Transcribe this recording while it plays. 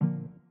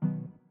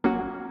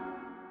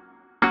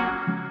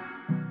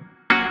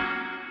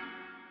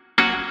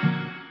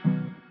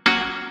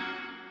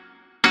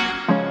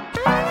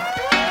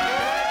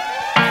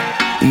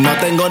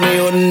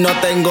No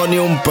tengo ni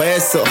un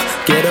peso.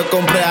 Quiero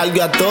comprar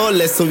algo a todos,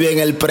 le subí en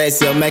el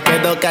precio. Me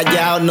quedo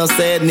callado, no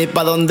sé ni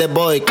pa' dónde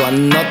voy.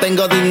 Cuando no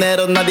tengo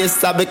dinero nadie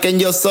sabe quién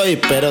yo soy.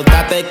 Pero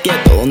date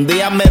quieto, un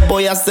día me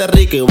voy a hacer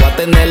rico y voy a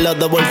tener los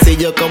dos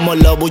bolsillos como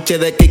los buches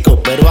de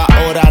Kiko. Pero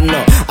ahora no,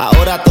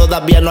 ahora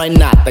todavía no hay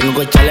nada. Tengo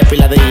que echarle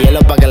pila de hielo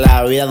para que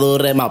la vida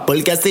dure más.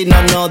 Porque si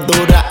no, no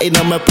dura y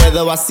no me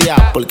puedo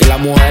vaciar. Porque las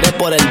mujeres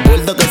por el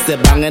bulto que se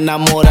van a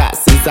enamorar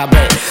sin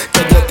saber que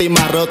yo estoy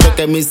más roto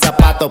que mis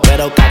zapatos.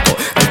 Pero Capo,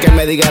 el que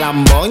me diga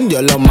lambón,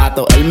 yo lo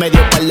mato. Él me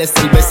dio par de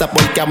cerveza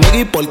porque amigo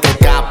y porque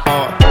Capo.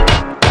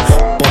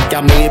 Porque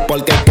amigo y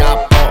porque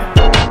Capo.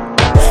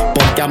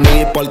 Porque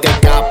amigo y porque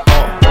Capo.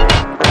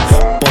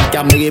 Porque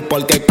amigo y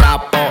porque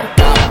Capo.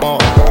 Capo.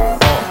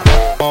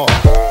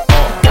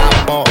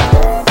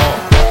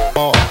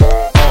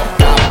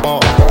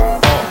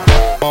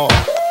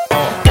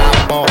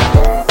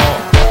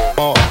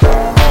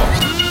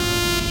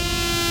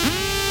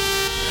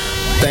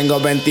 Tengo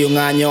 21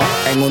 años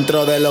en un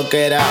tro de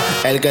loquera.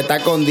 El que está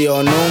con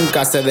Dios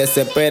nunca se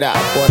desespera.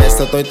 Por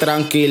eso estoy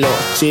tranquilo,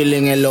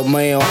 chilling en lo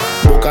mío,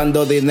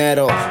 buscando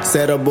dinero,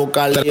 cero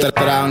buscar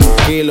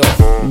tranquilo,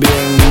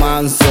 bien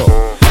manso.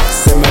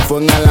 Se me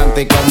fue en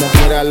adelante y como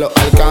quiera lo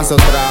alcanzo.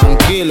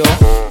 Tranquilo,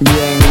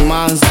 bien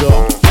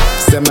manso.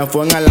 Se me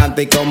fue en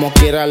adelante y como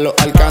quiera lo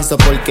alcanzo.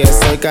 Porque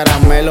soy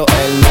Caramelo,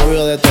 el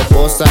novio de tu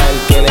esposa,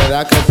 el que le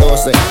da que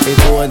tose.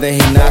 Y tú en el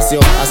gimnasio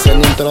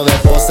haciendo un tro de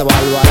pose,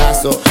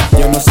 barbarazo.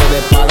 Yo no sé de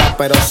espada,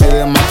 pero sí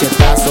de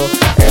machetazo.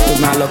 Esto es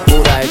una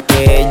locura, es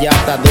que ella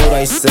está dura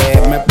y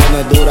se me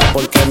pone dura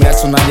porque me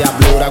hace una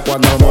diablura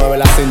cuando mueve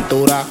la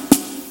cintura.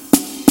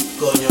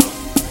 Coño.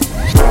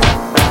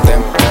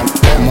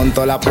 Te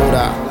monto la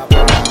pura.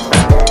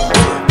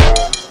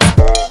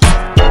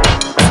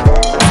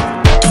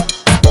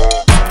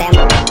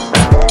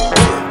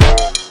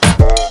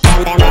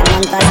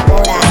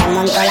 Te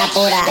monto la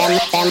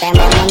pura,